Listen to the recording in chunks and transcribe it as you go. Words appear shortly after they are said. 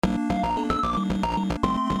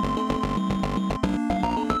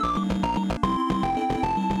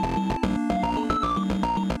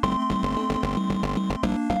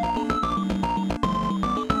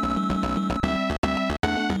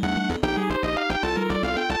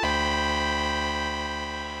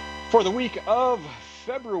For the week of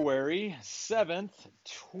February 7th,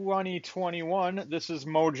 2021, this is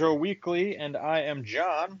Mojo Weekly, and I am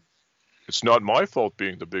John. It's not my fault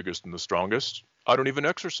being the biggest and the strongest. I don't even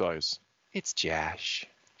exercise. It's Josh.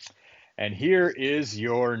 And here is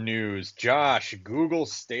your news. Josh, Google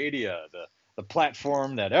Stadia, the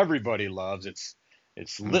platform that everybody loves. It's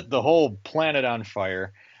lit the whole planet on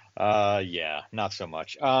fire. Yeah, not so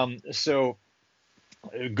much.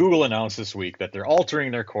 Google announced this week that they're altering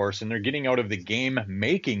their course and they're getting out of the game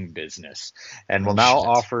making business and will now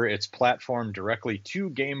offer its platform directly to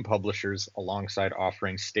game publishers alongside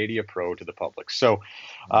offering Stadia Pro to the public. So,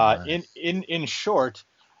 in short,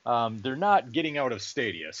 they're not getting out of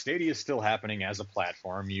Stadia. Stadia is still happening as a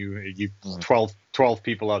platform. You 12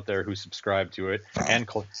 people out there who subscribe to it,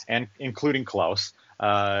 and including Klaus,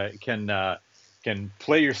 can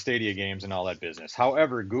play your Stadia games and all that business.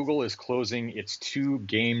 However, Google is closing its two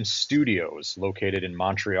game studios located in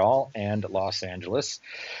Montreal and Los Angeles.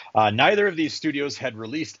 Neither of these studios had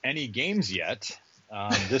released any games yet.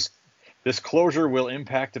 This closure will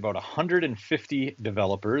impact about 150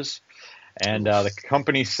 developers, and the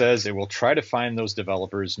company says it will try to find those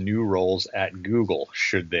developers new roles at Google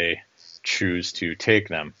should they choose to take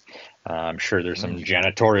them. I'm sure there's some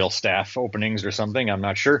janitorial staff openings or something. I'm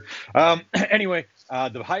not sure. Anyway,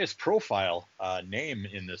 the highest profile name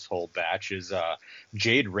in this whole batch is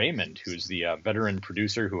Jade Raymond, who's the veteran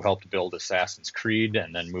producer who helped build Assassin's Creed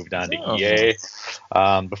and then moved on to EA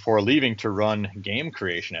before leaving to run game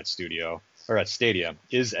creation at Stadia,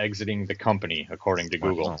 is exiting the company, according to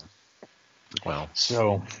Google. Wow.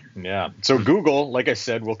 So Google, like I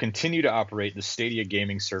said, will continue to operate the Stadia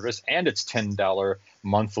gaming service and its $10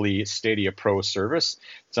 monthly Stadia Pro service.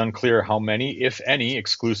 It's unclear how many, if any,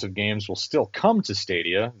 exclusive games will still come to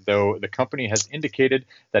Stadia, though the company has indicated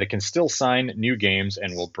that it can still sign new games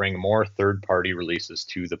and will bring more third-party releases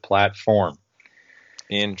to the platform.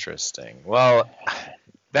 Interesting. Well,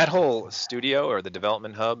 that whole studio, or the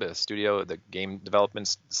development hub, the game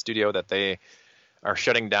development studio that they are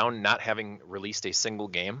shutting down, not having released a single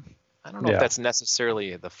game. I don't know if that's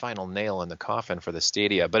necessarily the final nail in the coffin for the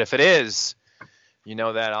Stadia, but if it is, you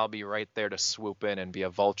know that I'll be right there to swoop in and be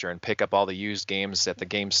a vulture and pick up all the used games at the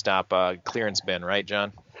GameStop clearance bin, right,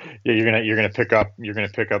 John? Yeah, you're gonna pick up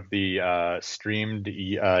the streamed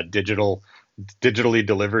digitally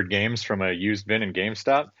delivered games from a used bin in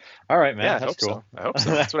GameStop. All right, man, that's cool. So. I hope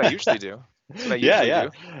so. That's what I usually do. I'm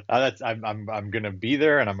gonna be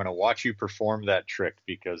there and I'm gonna watch you perform that trick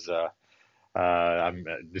because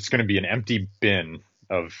it's gonna be an empty bin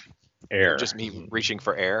of air. Just me reaching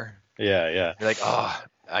for air. Yeah. You're like, oh,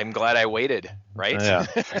 I'm glad I waited, right? Yeah.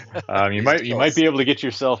 You might be able to get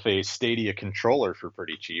yourself a Stadia controller for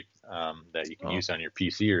pretty cheap that you can use on your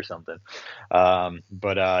PC or something.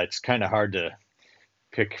 But it's kind of hard to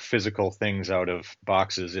pick physical things out of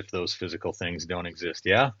boxes if those physical things don't exist.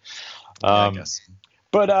 Yeah. I guess.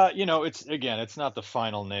 But it's not the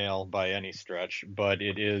final nail by any stretch, but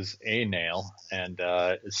it is a nail, and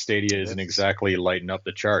Stadia isn't exactly lighting up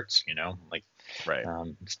the charts. Right.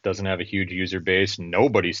 It doesn't have a huge user base.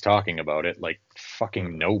 Nobody's talking about it, like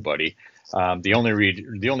fucking nobody. The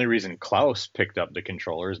only reason Klaus picked up the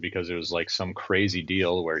controller is because it was like some crazy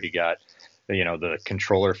deal where he got the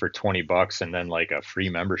controller for $20 and then like a free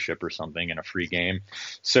membership or something and a free game.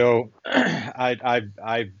 So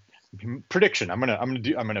I prediction. I'm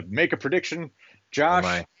gonna make a prediction.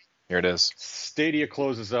 Josh, here it is. Stadia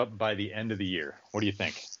closes up by the end of the year. What do you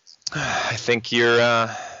think? I think you're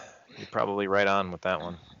probably right on with that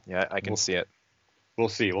one. Yeah, I can see it. We'll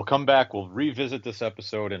see. We'll come back. We'll revisit this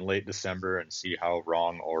episode in late December and see how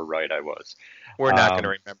wrong or right I was. We're not going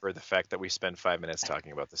to remember the fact that we spent 5 minutes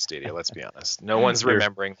talking about the Stadia. Let's be honest. No one's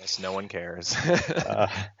remembering this. No one cares.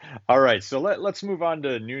 All right. So let's move on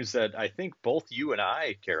to news that I think both you and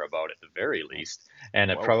I care about at the very least, and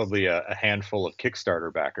probably a handful of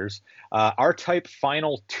Kickstarter backers. R-Type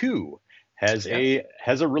Final 2 has a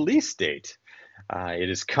release date. It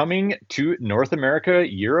is coming to North America,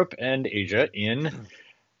 Europe, and Asia on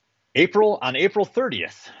April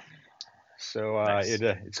 30th. So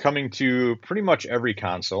it's coming to pretty much every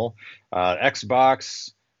console,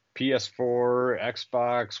 Xbox, PS4,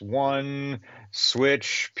 Xbox One,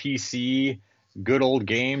 Switch, PC, good old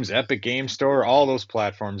games, Epic Game Store, all those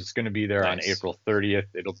platforms. It's going to be there on April 30th.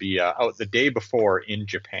 It'll be out the day before in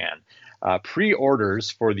Japan.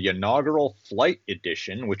 Pre-orders for the inaugural Flight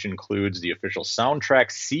Edition, which includes the official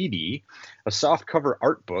soundtrack CD, a softcover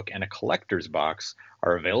art book, and a collector's box,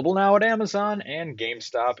 are available now at Amazon and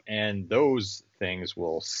GameStop, and those things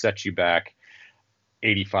will set you back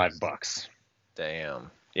 $85.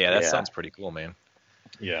 Damn. Yeah, that sounds pretty cool, man.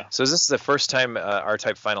 Yeah. So is this the first time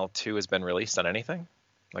R-Type Final 2 has been released on anything?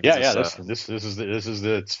 Like, Yeah, is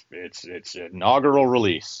yeah. It's inaugural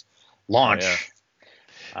release Oh yeah. launch. It's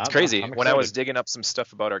I'm crazy. I'm When I was excited. digging up some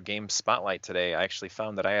stuff about our game Spotlight today, I actually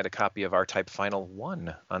found that I had a copy of R-Type Final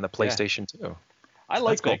 1 on the Yeah, PlayStation 2. I That's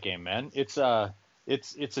like cool. that game, man. It's a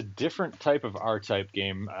different type of R-type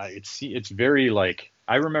game. It's very like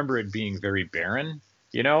I remember it being very barren,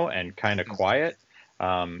 and kind of quiet.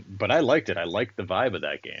 But I liked it. I liked the vibe of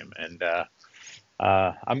that game, and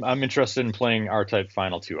I'm interested in playing R-Type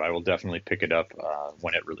Final 2. I will definitely pick it up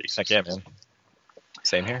when it Heck releases. yeah, man.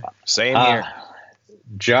 Same here. Same Uh, here.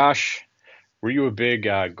 Josh, were you a big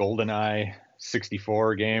Goldeneye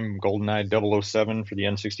 64 game, Goldeneye 007 for the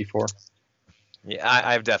N64? Yeah,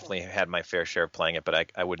 I've definitely had my fair share of playing it, but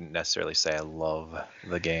I wouldn't necessarily say I love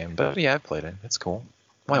the game. But yeah, I've played it. It's cool.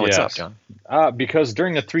 Why, what's up, Yes, John? because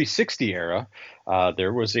during the 360 era,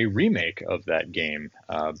 there was a remake of that game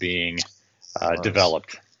being It was.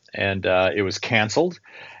 developed, and it was canceled,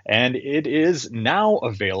 and it is now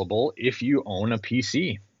available if you own a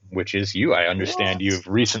PC, which is you. I understand What? you've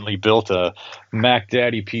recently built a Mac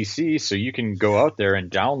Daddy PC, so you can go out there and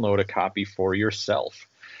download a copy for yourself.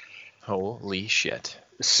 Holy shit.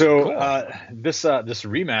 So Cool. this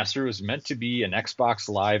remaster was meant to be an Xbox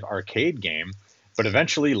Live arcade game, but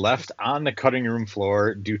eventually left on the cutting room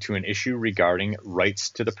floor due to an issue regarding rights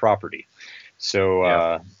to the property. So,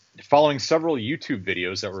 Yeah. following several YouTube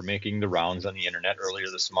videos that were making the rounds on the internet earlier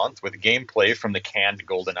this month with gameplay from the canned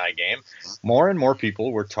GoldenEye game, more and more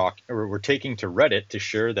people were taking to Reddit to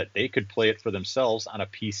share that they could play it for themselves on a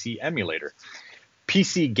PC emulator.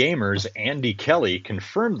 PC Gamer's Andy Kelly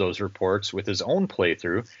confirmed those reports with his own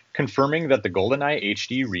playthrough, confirming that the GoldenEye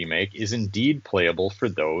HD remake is indeed playable for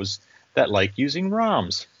those that like using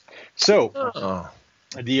ROMs. So, Oh.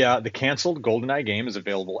 the canceled GoldenEye game is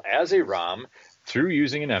available as a ROM through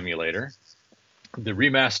using an emulator. The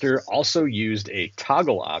remaster also used a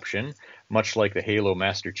toggle option, much like the Halo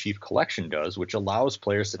Master Chief Collection does, which allows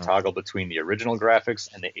players to toggle between the original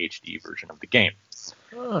graphics and the HD version of the game.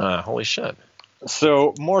 Holy shit.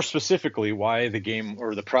 So, more specifically, why the game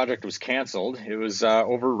or the project was canceled, it was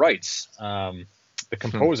over rights. The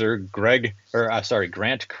composer, Grant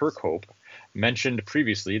Kirkhope, mentioned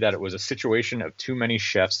previously that it was a situation of too many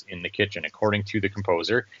chefs in the kitchen. According to the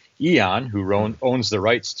composer, Eon, who owns the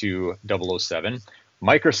rights to 007,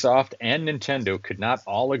 Microsoft and Nintendo could not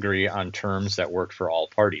all agree on terms that worked for all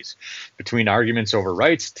parties. Between arguments over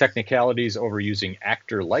rights, technicalities over using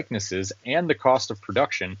actor likenesses, and the cost of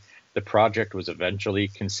production, the project was eventually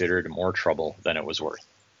considered more trouble than it was worth.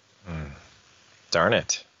 Darn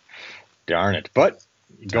it. Darn it! But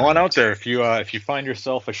go on Darn out it. there, if you find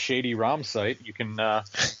yourself a shady ROM site, you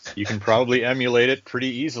can probably emulate it pretty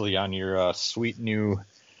easily on your sweet new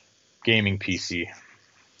gaming PC.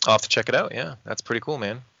 I'll have to check it out. Yeah, that's pretty cool,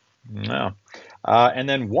 man. Yeah. And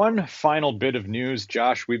then one final bit of news,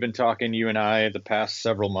 Josh. We've been talking, you and I, the past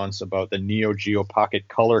several months about the Neo Geo Pocket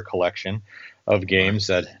Color collection of games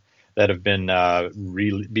that have been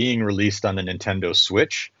being released on the Nintendo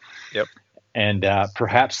Switch. Yep. And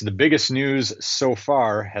perhaps the biggest news so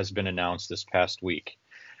far has been announced this past week.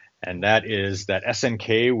 And that is that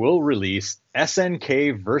SNK will release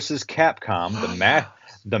SNK versus Capcom,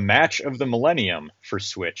 the match of the Millennium for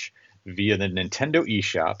Switch via the Nintendo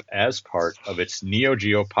eShop as part of its Neo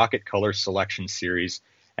Geo Pocket Color Selection series.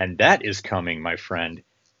 And that is coming, my friend,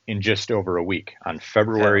 in just over a week on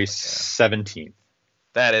February 17th.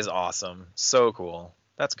 That is awesome. So cool.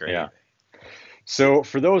 That's great. Yeah. So,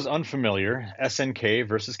 for those unfamiliar, SNK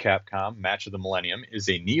versus Capcom Match of the Millennium is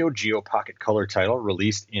a Neo Geo Pocket Color title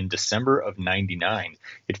released in December of '99.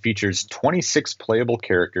 It features 26 playable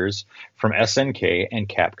characters from SNK and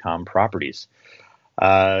Capcom properties,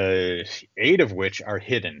 8 of which are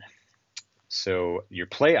hidden. So, your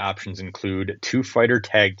play options include 2 fighter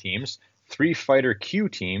tag teams, 3 fighter queue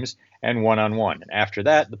teams, and one-on-one. After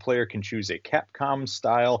that, the player can choose a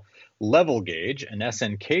Capcom-style level gauge, an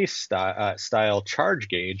SNK style charge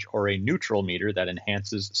gauge, or a neutral meter that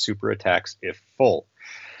enhances super attacks if full.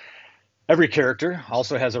 Every character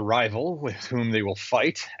also has a rival with whom they will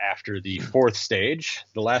fight after the 4th stage.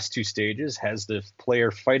 The last 2 stages has the player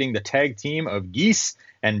fighting the tag team of Geese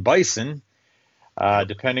and Bison,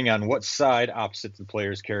 depending on what side opposite the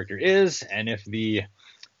player's character is, and if the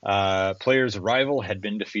player's rival had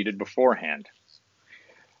been defeated beforehand.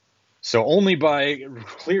 So only by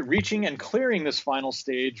reaching and clearing this final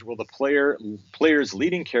stage will the player's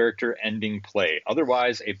leading character ending play.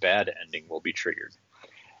 Otherwise, a bad ending will be triggered.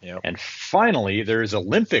 Yep. And finally, there is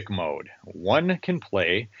Olympic mode. One can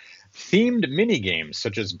play Themed mini-games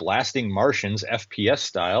such as blasting Martians FPS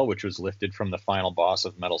style, which was lifted from the final boss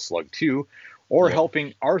of Metal Slug 2, or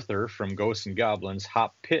helping Arthur from Ghosts and Goblins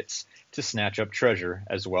hop pits to snatch up treasure,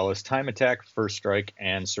 as well as time attack, first strike,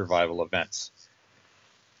 and survival events.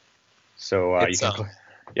 So you can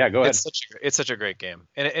go ahead. It's such a great game,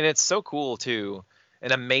 and it's so cool too,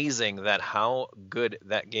 and amazing that how good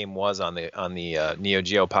that game was on the Neo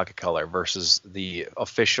Geo Pocket Color versus the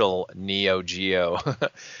official Neo Geo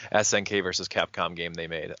SNK versus Capcom game they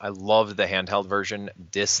made. I loved the handheld version,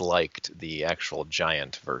 disliked the actual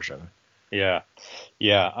giant version. Yeah.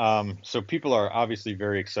 So people are obviously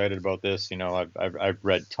very excited about this. You know, I've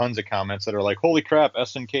read tons of comments that are like, "Holy crap,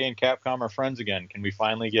 SNK and Capcom are friends again. Can we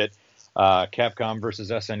finally get Capcom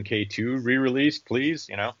versus SNK 2 re-released, please?"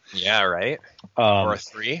 You know. Yeah, right. Or a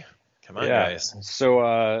 3. Come on, guys.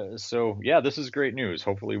 So yeah, this is great news.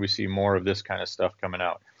 Hopefully, we see more of this kind of stuff coming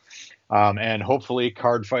out, and hopefully,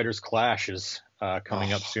 Card Fighters Clash is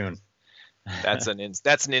coming up soon. That's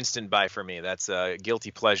an instant buy for me. That's a guilty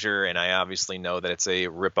pleasure, and I obviously know that it's a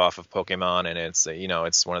ripoff of Pokemon, and it's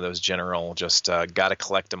it's one of those general just gotta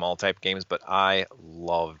collect them all type games. But I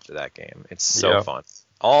loved that game. It's so fun.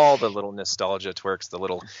 All the little nostalgia twerks,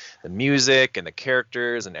 the music and the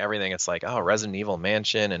characters and everything. It's like, oh, Resident Evil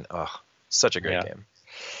Mansion, and such a great game.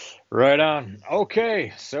 Right on.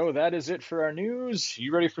 Okay, so that is it for our news.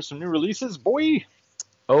 You ready for some new releases, boy?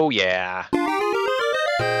 Oh yeah.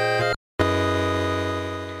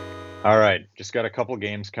 All right, just got a couple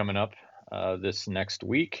games coming up this next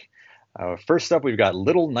week. First up, we've got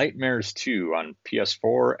Little Nightmares 2 on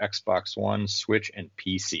PS4, Xbox One, Switch, and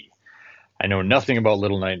PC. I know nothing about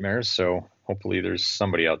Little Nightmares, so hopefully there's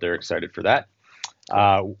somebody out there excited for that.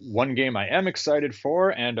 One game I am excited for,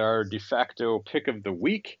 and our de facto pick of the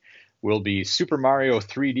week, will be Super Mario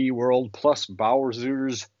 3D World plus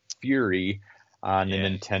Bowser's Fury on the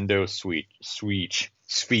Nintendo Switch.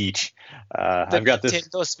 I've got this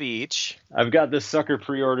Nintendo Switch. I've got this sucker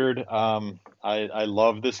pre-ordered. I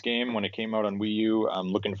love this game when it came out on Wii U. I'm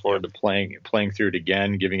looking forward to playing through it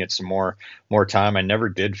again, giving it some more time. I never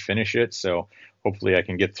did finish it, so hopefully I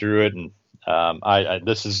can get through it. And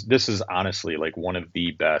this is honestly like one of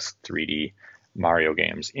the best 3D Mario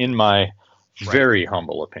games in my very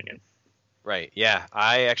humble opinion. Right. Yeah,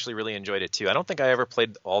 I actually really enjoyed it too. I don't think I ever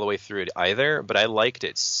played all the way through it either, but I liked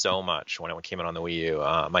it so much when it came out on the Wii U.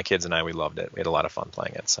 My kids and I, we loved it. We had a lot of fun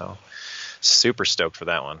playing it, so super stoked for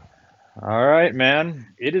that one. All right, man.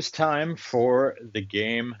 It is time for the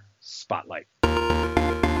game Spotlight.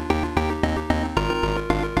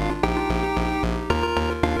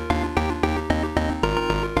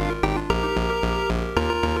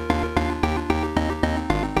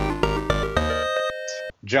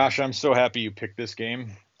 Josh, I'm so happy you picked this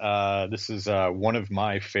game. This is one of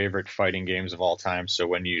my favorite fighting games of all time. So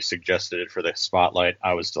when you suggested it for the Spotlight,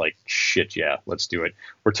 I was like, shit, yeah, let's do it.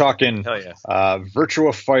 We're talking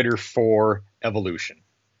Virtua Fighter 4 Evolution.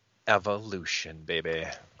 Evolution, baby.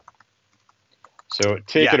 So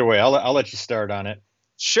take it away. I'll let you start on it.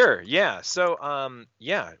 Sure, yeah. So,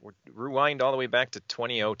 rewind all the way back to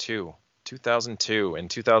 2002, and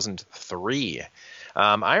 2003.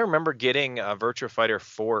 I remember getting Virtua Fighter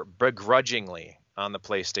 4 begrudgingly on the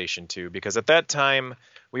PlayStation 2 because at that time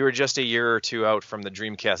we were just a year or two out from the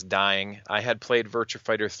Dreamcast dying. I had played Virtua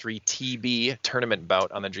Fighter 3 TB tournament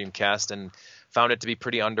bout on the Dreamcast and found it to be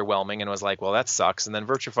pretty underwhelming and was like, well, that sucks. And then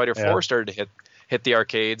Virtua Fighter 4 started to hit the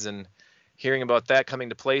arcades, and hearing about that coming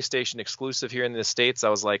to PlayStation exclusive here in the States, I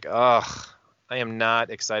was like, ugh, I am not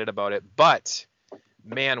excited about it. But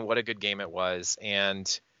man, what a good game it was.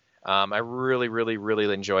 And I really, really,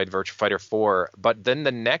 really enjoyed Virtua Fighter 4. But then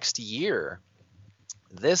the next year,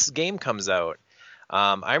 this game comes out.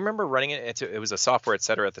 I remember running it. It was a Software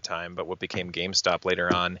Etc. at the time, but what became GameStop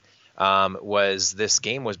later on was this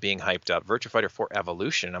game was being hyped up, Virtua Fighter 4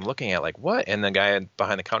 Evolution. And I'm looking at like, what? And the guy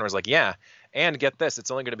behind the counter was like, yeah. And get this,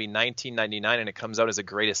 it's only going to be $19.99, and it comes out as a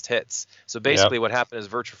greatest hits. So basically what happened is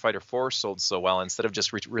Virtua Fighter 4 sold so well, instead of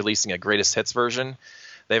just releasing a greatest hits version,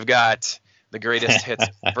 they've got the greatest hits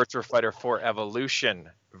Virtua Fighter 4 Evolution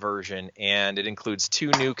version, and it includes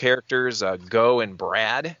 2 new characters, Go and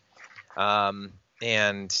Brad.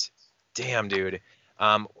 And damn, dude,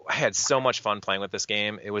 I had so much fun playing with this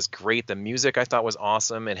game. It was great. The music I thought was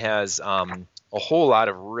awesome. It has a whole lot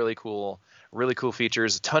of really cool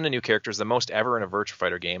features, a ton of new characters, the most ever in a Virtua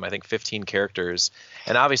Fighter game. I think 15 characters,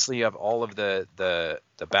 and obviously you have all of the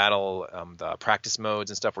battle, the practice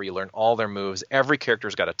modes and stuff where you learn all their moves. Every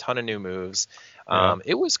character's got a ton of new moves.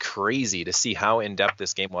 It was crazy to see how in-depth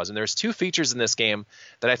this game was. And there's 2 features in this game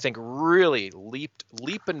that I think really leap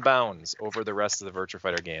and bounds over the rest of the Virtua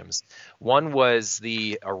Fighter games. One was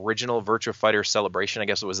the original Virtua Fighter celebration. I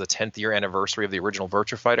guess it was the 10th year anniversary of the original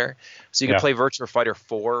Virtua Fighter. So you could play Virtua Fighter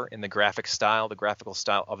 4 in the graphical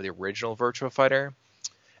style of the original Virtua Fighter.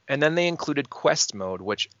 And then they included quest mode,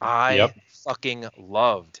 which I fucking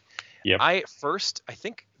loved. I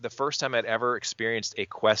think the first time I'd ever experienced a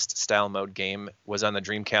quest style mode game was on the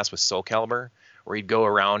Dreamcast with Soul Calibur, where you'd go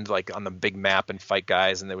around like on the big map and fight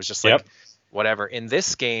guys, and there was just like whatever. In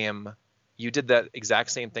this game, you did that exact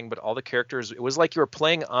same thing, but all the characters, it was like you were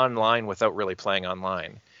playing online without really playing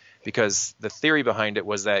online. Because the theory behind it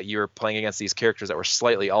was that you were playing against these characters that were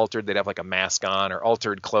slightly altered. They'd have like a mask on or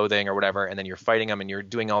altered clothing or whatever, and then you're fighting them and you're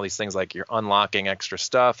doing all these things like you're unlocking extra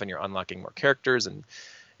stuff and you're unlocking more characters and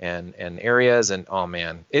areas. And oh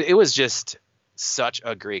man, it was just such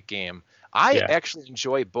a great game. I actually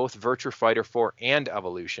enjoy both Virtua Fighter 4 and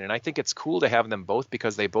Evolution, and I think it's cool to have them both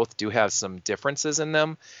because they both do have some differences in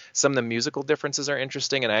them. Some of the musical differences are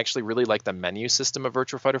interesting, and I actually really like the menu system of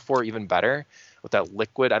Virtua Fighter 4 even better with that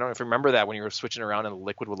liquid. I don't know if you remember that when you were switching around and the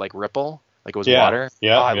liquid would like ripple, like it was water.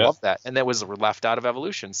 I love that, and that was left out of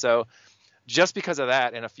Evolution. So just because of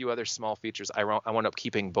that and a few other small features, I wound up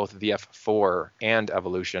keeping both VF4 and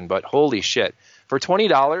Evolution. But holy shit, for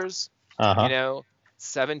 $20, you know,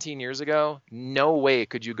 17 years ago, no way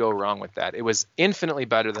could you go wrong with that. It was infinitely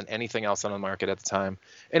better than anything else on the market at the time.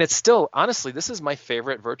 And it's still, honestly, this is my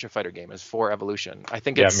favorite Virtua Fighter game is 4 Evolution. I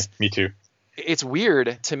think it's... me too. It's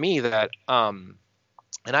weird to me that... and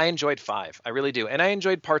I enjoyed 5. I really do. And I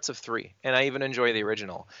enjoyed parts of 3. And I even enjoy the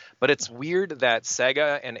original. But it's weird that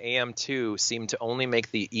Sega and AM2 seem to only make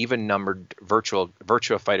the even-numbered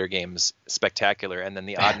Virtua Fighter games spectacular. And then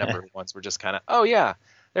the odd-numbered ones were just kind of, oh yeah,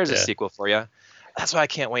 there's a sequel for you. That's why I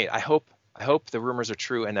can't wait. I hope the rumors are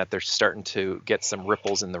true and that they're starting to get some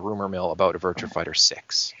ripples in the rumor mill about a Virtua Fighter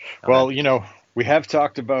 6. Well, you know, we have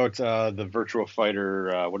talked about the Virtua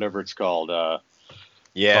Fighter, whatever it's called.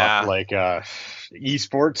 Esports,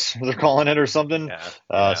 they're calling it or something.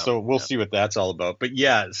 So we'll see what that's all about. But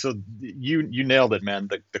yeah, so you nailed it, man.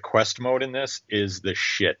 The quest mode in this is the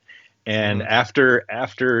shit. And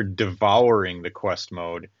after devouring the quest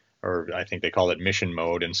mode, or I think they call it mission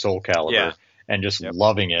mode in Soul Calibur, and just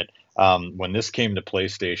loving it. When this came to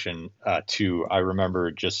PlayStation 2, I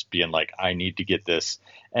remember just being like, I need to get this.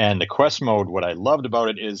 And the quest mode, what I loved about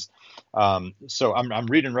it is, so I'm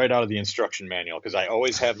reading right out of the instruction manual because I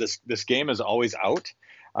always have this game is always out.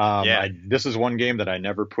 This is one game that I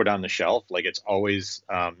never put on the shelf. Like it's always,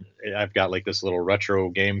 I've got like this little retro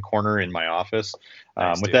game corner in my office,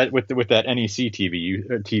 with that NEC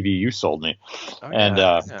TV you sold me, and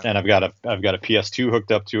I've got a PS2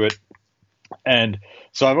 hooked up to it. And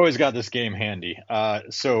so I've always got this game handy.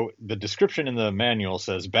 So the description in the manual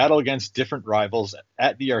says, battle against different rivals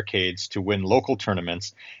at the arcades to win local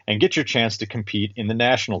tournaments and get your chance to compete in the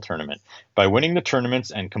national tournament. By winning the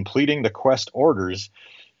tournaments and completing the quest orders,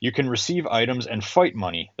 you can receive items and fight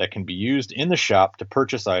money that can be used in the shop to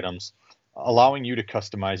purchase items, allowing you to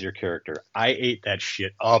customize your character. I ate that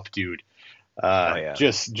shit up, dude. I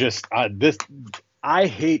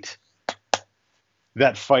hate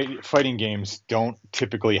that fighting games don't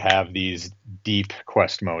typically have these deep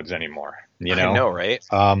quest modes anymore. You know? I know, right?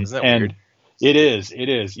 Isn't that weird? It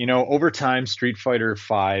is. You know, over time, Street Fighter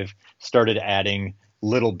V started adding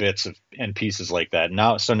little bits and pieces like that.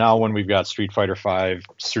 Now when we've got Street Fighter V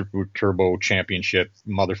Super Turbo Championship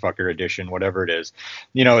Motherfucker Edition, whatever it is,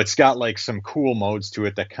 you know, it's got like some cool modes to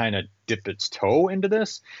it that kind of dip its toe into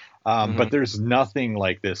this. But there's nothing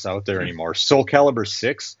like this out there anymore. Soul Calibur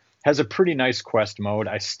 6 has a pretty nice quest mode.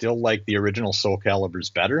 I still like the original Soul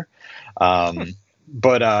Caliburs better.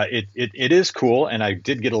 But it is cool, and I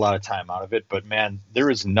did get a lot of time out of it. But man, there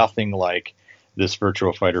is nothing like this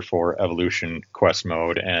Virtua Fighter 4 Evolution quest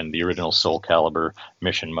mode and the original Soul Calibur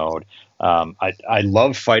mission mode. I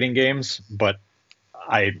love fighting games, but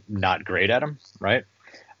I'm not great at them, right?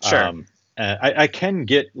 Sure. I can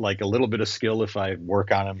get like a little bit of skill if I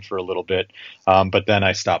work on them for a little bit, but then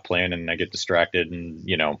I stop playing and I get distracted, and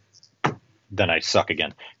you know, then I suck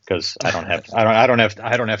again because I don't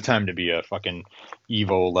have time to be a fucking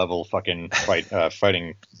Evo level fucking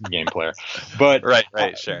fighting game player. But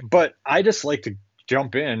sure. But I just like to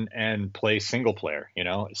jump in and play single player, you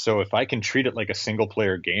know. So if I can treat it like a single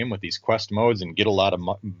player game with these quest modes and get a lot of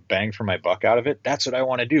bang for my buck out of it, that's what I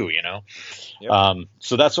want to do, you know.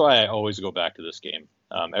 So that's why I always go back to this game.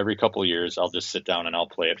 Every couple of years, I'll just sit down and I'll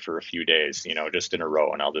play it for a few days, just in a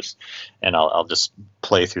row, and I'll just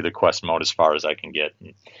play through the quest mode as far as I can get.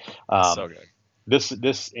 So good.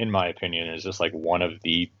 This, in my opinion, is just like one of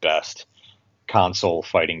the best console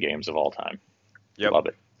fighting games of all time. Yep.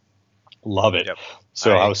 Love it. Yep.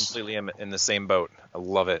 So I completely am in the same boat. I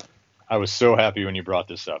love it. I was so happy when you brought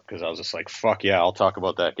this up because I was just like, fuck yeah, I'll talk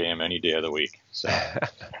about that game any day of the week. So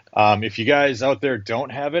if you guys out there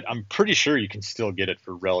don't have it, I'm pretty sure you can still get it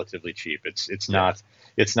for relatively cheap. It's not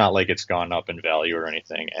like it's gone up in value or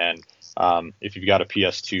anything. And if you've got a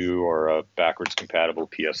PS2 or a backwards compatible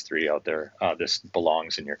PS3 out there, this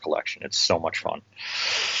belongs in your collection. It's so much fun.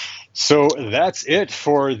 So that's it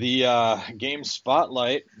for the game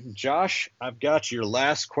spotlight. Josh, I've got your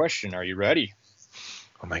last question. Are you ready?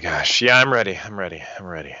 Oh my gosh. Yeah, I'm ready. Okay, I'm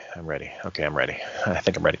ready. I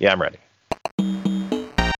think I'm ready. Yeah, I'm ready.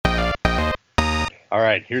 All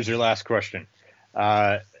right, here's your last question.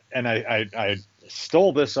 And I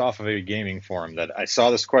stole this off of a gaming forum that I saw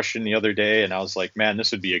this question the other day, and I was like, man,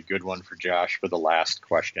 this would be a good one for Josh for the last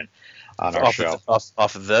question on our show.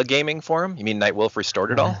 Off of the gaming forum? You mean Night Wolf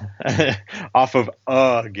restored it all? Off of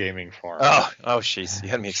a gaming forum. Oh, jeez. You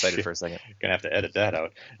had me excited for a second. Gonna have to edit that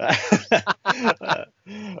out.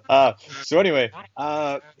 So anyway,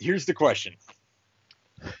 here's the question.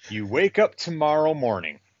 You wake up tomorrow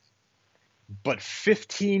morning, but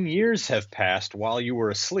 15 years have passed while you were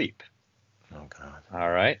asleep. Oh, God.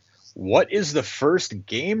 All right. What is the first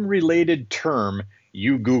game-related term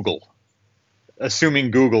you Google?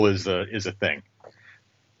 Assuming Google is a thing.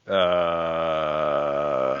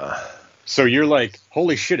 So you're like,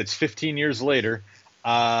 holy shit, it's 15 years later.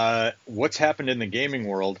 What's happened in the gaming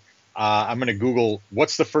world? I'm going to Google.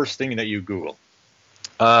 What's the first thing that you Google?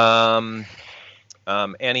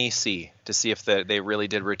 NEC, to see if they really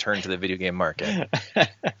did return to the video game market.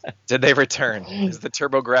 Did they return? Is the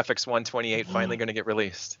TurboGrafx 128 finally going to get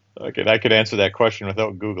released? Okay, I could answer that question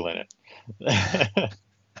without Googling it.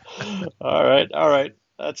 All right.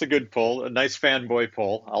 That's a good poll. A nice fanboy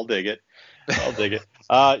poll. I'll dig it. My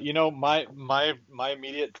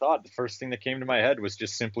immediate thought, the first thing that came to my head was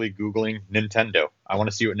just simply Googling Nintendo. I want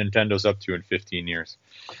to see what Nintendo's up to in 15 years.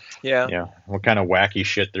 Yeah. What kind of wacky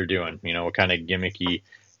shit they're doing. What kind of gimmicky,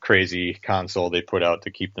 crazy console they put out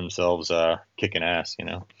to keep themselves kicking ass.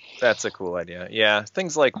 That's a cool idea. Yeah,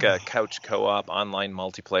 things like couch co-op, online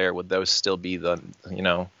multiplayer. Would those still be the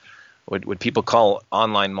Would people call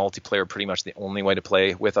online multiplayer pretty much the only way to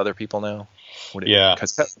play with other people now? Yeah.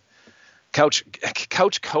 Because couch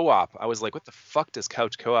co-op, I was like, what the fuck does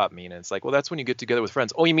couch co-op mean? And it's like, well, that's when you get together with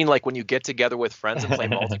friends. Oh, you mean like when you get together with friends and play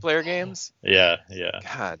multiplayer games? Yeah.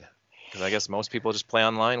 God, because I guess most people just play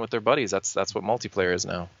online with their buddies. That's what multiplayer is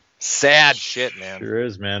now. Sad shit, man. Sure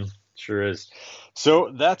is, man. Sure is.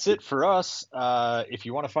 So that's it for us. If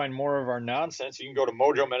you want to find more of our nonsense, you can go to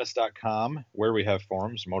MoJoMenace.com, where we have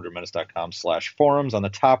forums, MoJoMenace.com/forums. On the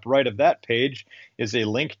top right of that page is a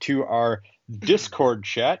link to our Discord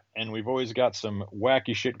chat, and we've always got some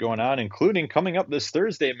wacky shit going on, including coming up this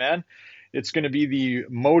Thursday, man. It's going to be the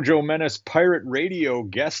Mojo Menace Pirate Radio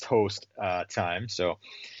guest host time. So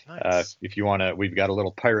nice. If you want to, we've got a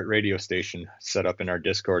little pirate radio station set up in our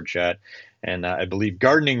Discord chat. And I believe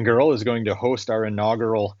Gardening Girl is going to host our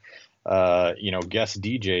inaugural, guest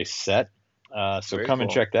DJ set. So Very come cool.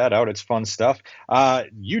 and check that out. It's fun stuff.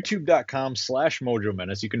 YouTube.com/Mojo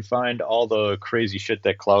Menace. You can find all the crazy shit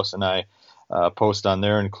that Klaus and I post on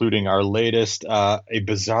there, including our latest, a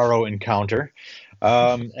Bizarro encounter.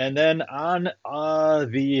 And then on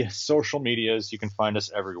the social medias, you can find us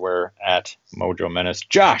everywhere at Mojo Menace.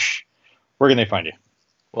 Josh, where can they find you?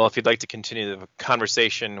 Well, if you'd like to continue the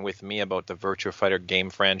conversation with me about the Virtua Fighter game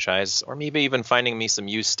franchise, or maybe even finding me some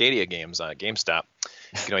used Stadia games on GameStop,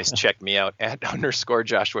 you can always check me out at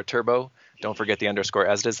 _Joshua Turbo. Don't forget the underscore,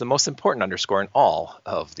 as it is the most important underscore in all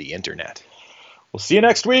of the internet. We'll see you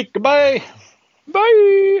next week. Goodbye.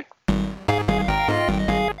 Bye.